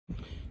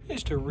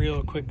Just a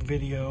real quick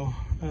video.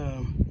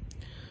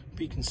 If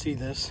you can see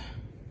this.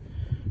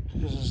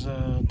 This is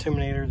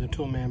Terminator, the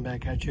Toolman,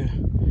 back at you.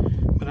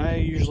 But I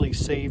usually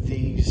save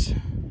these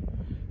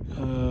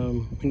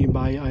when you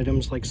buy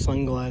items like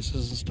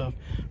sunglasses and stuff.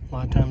 A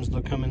lot of times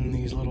they'll come in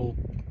these little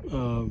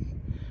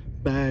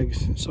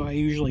bags. So I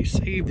usually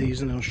save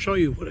these, and I'll show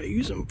you what I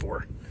use them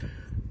for.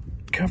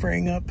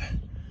 Covering up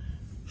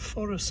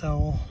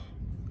Photocell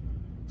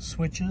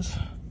switches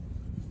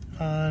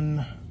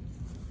on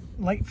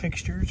light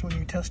fixtures when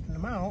you're testing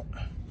them out,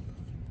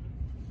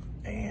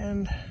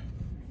 and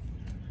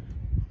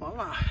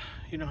voila,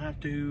 you don't have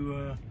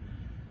to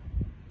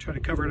try to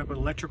cover it up with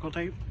electrical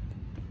tape.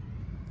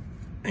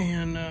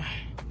 And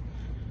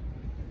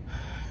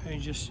you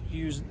just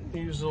use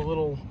a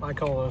little, I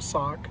call it a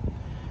sock,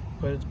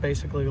 but it's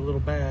basically a little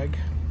bag,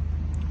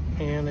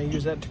 and I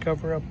use that to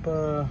cover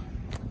up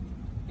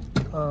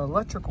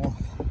electrical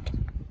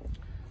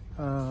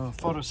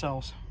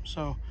photocells.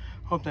 So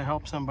hope that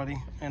helps somebody.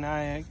 And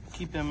I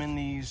keep them in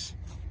these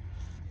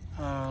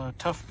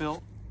tough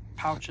built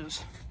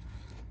pouches.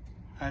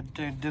 I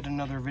did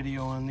another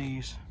video on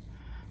these.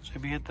 So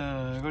if you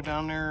go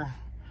down there,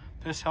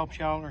 this helps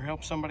you out or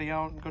helps somebody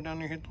out, go down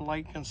there, hit the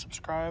like and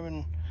subscribe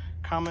and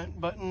comment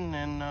button,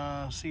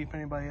 and see if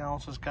anybody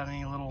else has got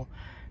any little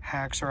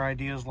hacks or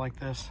ideas like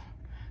this.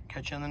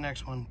 Catch you on the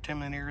next one.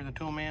 Tim and here, the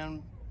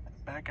Toolman,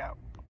 back out.